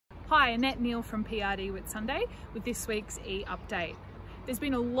Hi, Annette Neal from PRD Whitsunday with this week's e-update. There's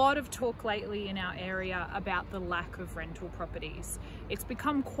been a lot of talk lately in our area about the lack of rental properties. It's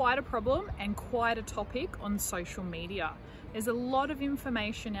become quite a problem and quite a topic on social media. There's a lot of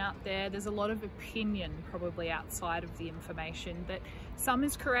information out there, there's a lot of opinion probably outside of the information, but some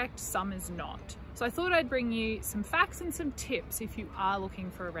is correct, some is not. So I thought I'd bring you some facts and some tips if you are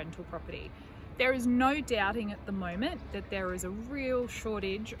looking for a rental property. There is no doubting at the moment that there is a real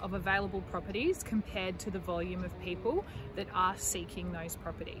shortage of available properties compared to the volume of people that are seeking those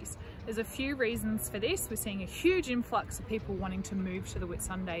properties. There's a few reasons for this. We're seeing a huge influx of people wanting to move to the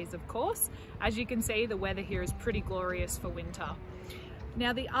Whitsundays, of course. As you can see, the weather here is pretty glorious for winter.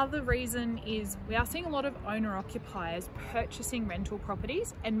 Now, the other reason is we are seeing a lot of owner-occupiers purchasing rental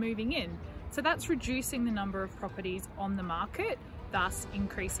properties and moving in. So that's reducing the number of properties on the market, thus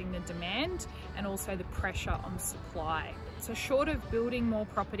increasing the demand and also the pressure on supply. So short of building more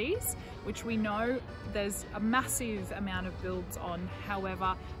properties, which we know there's a massive amount of builds on,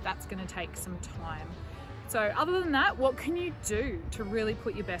 however, that's going to take some time. So other than that, what can you do to really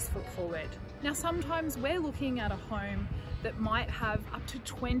put your best foot forward? Now, sometimes we're looking at a home that might have up to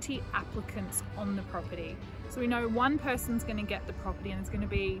 20 applicants on the property. So we know one person's going to get the property and it's going to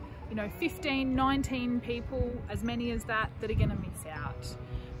be, 15, 19 people, as many as that are going to miss out.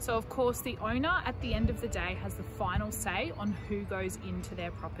 So of course the owner at the end of the day has the final say on who goes into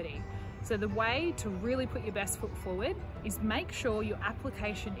their property. So the way to really put your best foot forward is make sure your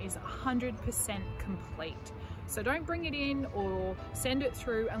application is 100% complete. So don't bring it in or send it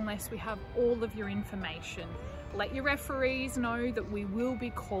through unless we have all of your information. Let your referees know that we will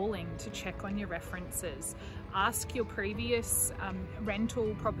be calling to check on your references. Ask your previous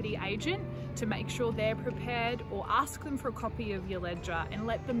rental property agent to make sure they're prepared, or ask them for a copy of your ledger and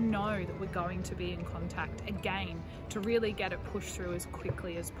let them know that we're going to be in contact again to really get it pushed through as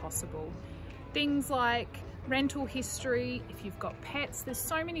quickly as possible. Things like rental history, if you've got pets, there's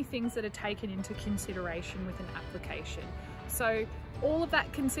so many things that are taken into consideration with an application. So all of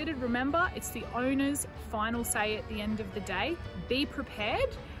that considered, remember, it's the owner's final say at the end of the day. Be prepared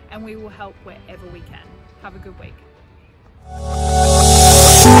and we will help wherever we can. Have a good week.